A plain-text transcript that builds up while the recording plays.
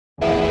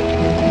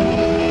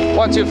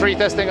1, 2, 3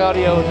 testing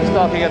audio, just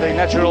talking at a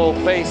natural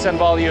pace and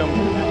volume.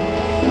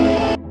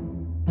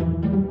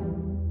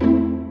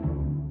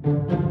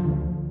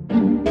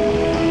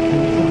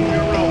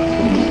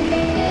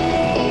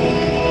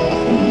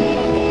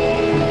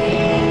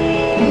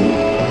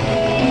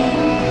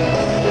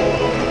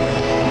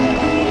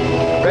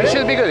 Ready?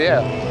 Should be good,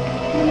 yeah.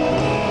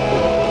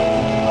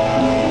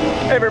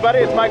 Hey everybody,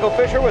 it's Michael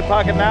Fisher with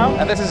Pocketnow.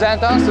 And this is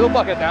Anton, still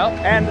Pocketnow.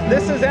 And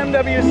this is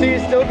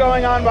MWC still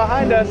going on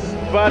behind us,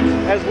 but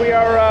as we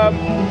are,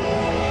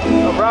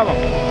 no problem.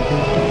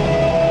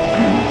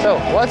 So,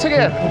 once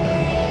again,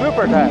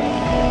 blooper time.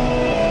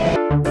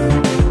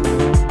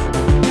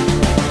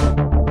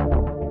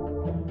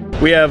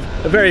 We have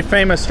a very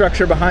famous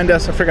structure behind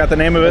us. I forgot the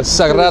name of it.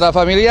 Sagrada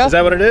Familia. Is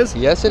that what it is?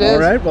 Yes, it is. All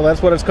right, well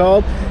that's what it's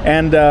called.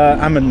 And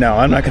I'm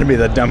not going to be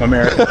the dumb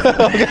American.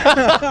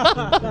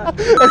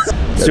 Let's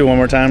do it one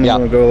more time. Yeah.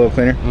 We'll go a little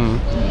cleaner.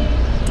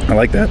 I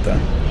like that though.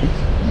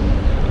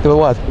 Do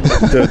what?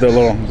 the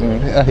little.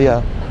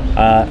 Yeah.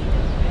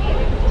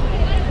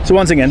 So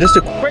once again, just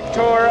a quick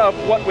tour of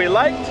what we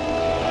liked.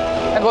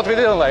 And what we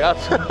didn't like.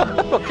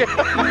 Okay.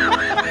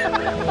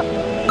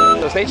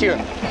 So stay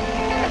tuned.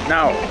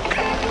 Now,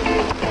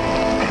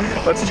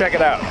 let's check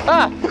it out.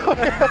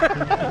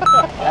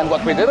 And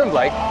what we didn't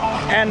like.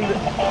 And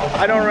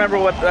I don't remember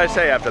what I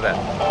say after that.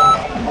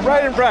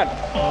 Right in front.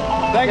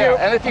 Thank you.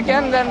 And if you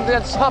can, then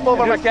just hop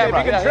over my camera.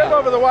 If you can trip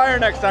over the wire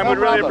next time, we'd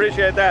really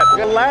appreciate that.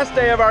 The last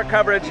day of our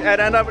coverage at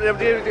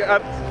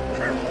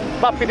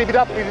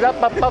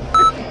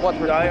What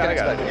we're I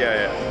got it.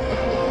 Yeah.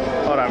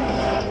 Hold on.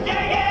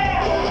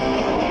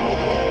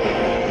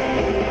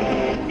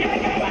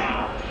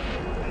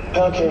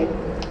 Okay,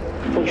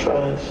 French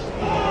fries.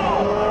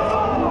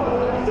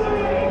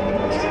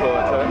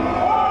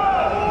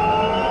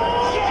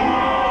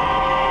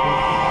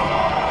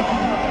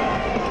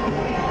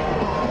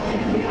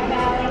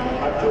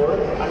 I'm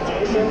George. I'm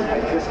Jason. I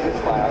just get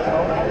my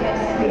iPhone.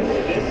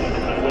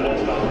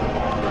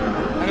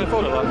 I'm gonna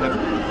photo of him.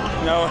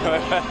 No,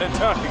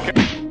 don't.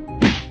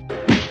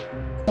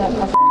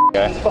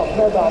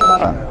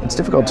 It's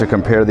difficult to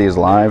compare these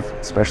live,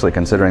 especially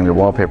considering the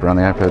wallpaper on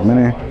the iPad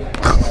mini.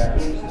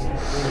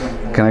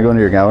 Can I go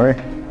into your gallery?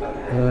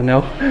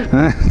 No.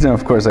 No,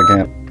 of course I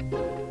can't.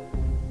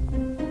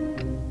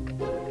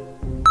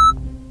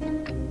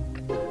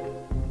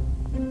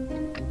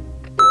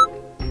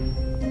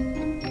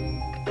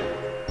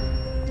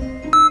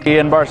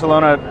 In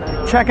Barcelona,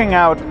 checking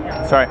out,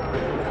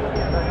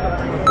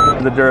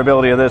 the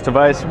durability of this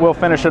device. We'll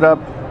finish it up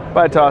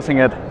by tossing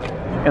it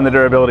in the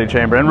durability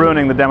chamber and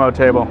ruining the demo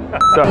table.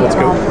 So let's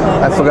go.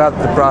 I forgot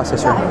the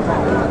processor.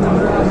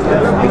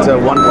 It's a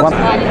one.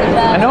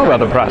 I know about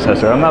the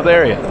processor. I'm not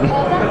there yet.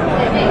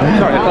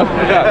 Sorry, I thought you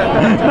forgot.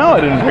 No, I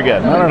didn't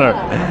forget. No.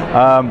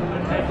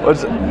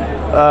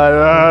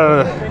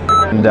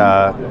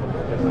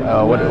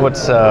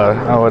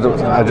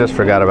 I just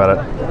forgot about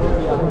it.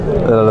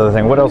 The other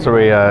thing. What else are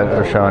we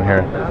showing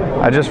here?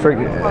 I just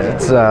forget.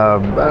 It's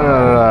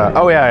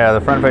oh yeah,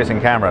 the front-facing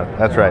camera.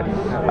 That's right.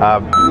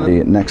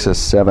 The Nexus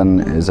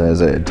 7 is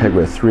as a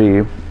Tegra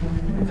 3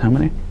 with how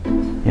many?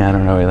 Yeah, I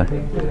don't know either.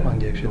 1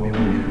 gig should be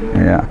 1 gig.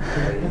 Yeah.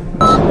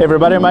 Hey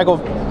everybody, Michael.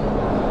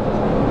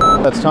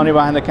 That's Tony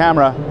behind the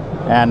camera,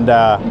 and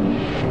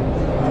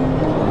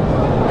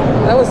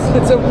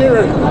It's a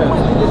mirror.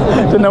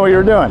 didn't know what you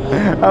were doing.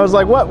 I was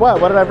like, what?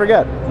 What did I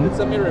forget? It's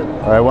a mirror.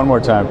 All right, one more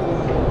time.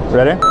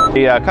 Ready?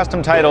 The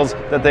custom titles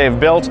that they've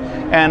built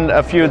and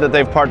a few that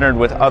they've partnered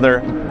with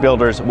other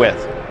builders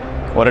with.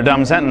 What a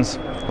dumb sentence.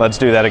 Let's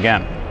do that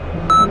again.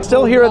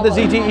 Still here at the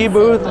ZTE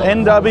booth,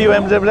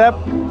 MWC,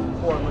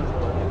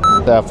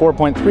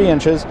 4.3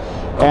 inches,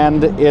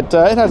 and it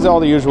has all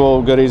the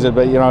usual goodies,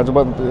 but you know, it's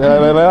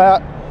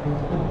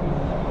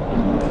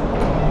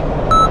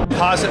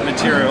composite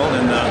material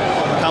in the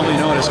commonly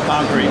known as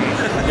concrete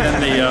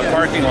in the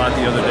parking lot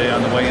the other day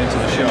on the way into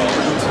the show.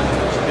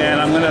 And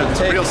I'm going to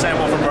take... Real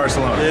sample from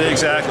Barcelona.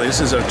 Exactly.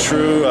 This is a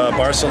true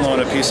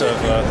Barcelona piece of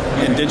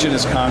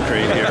indigenous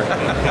concrete here,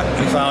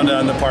 found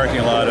on the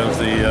parking lot of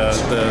the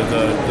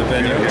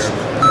venue here.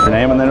 Your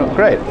name and then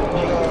great.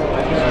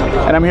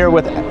 And I'm here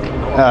with.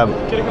 I'm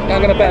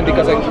gonna bend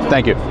because I.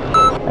 Thank you.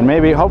 And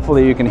maybe,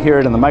 hopefully, you can hear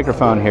it in the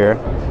microphone here.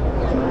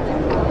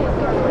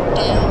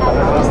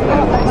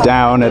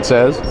 Down, it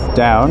says.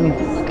 Down.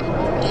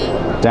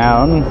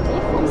 Down.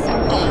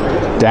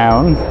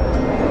 Down.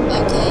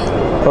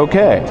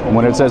 Okay. And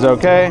when it says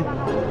okay,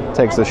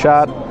 takes the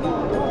shot.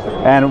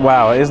 And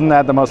wow, isn't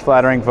that the most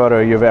flattering photo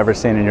you've ever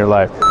seen in your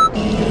life?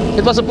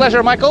 It was a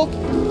pleasure, Michael.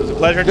 It was a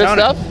pleasure, Good Tony.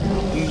 stuff.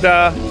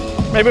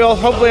 And maybe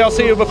hopefully I'll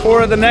see you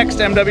before the next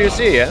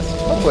MWC, yes?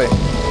 Hopefully.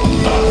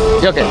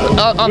 Okay,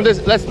 on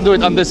this, let's do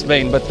it on this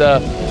vein, but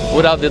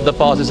without the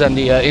pauses and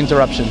the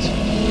interruptions.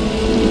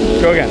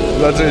 Go again.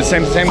 Let's do the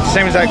same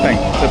exact thing,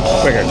 except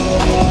quicker.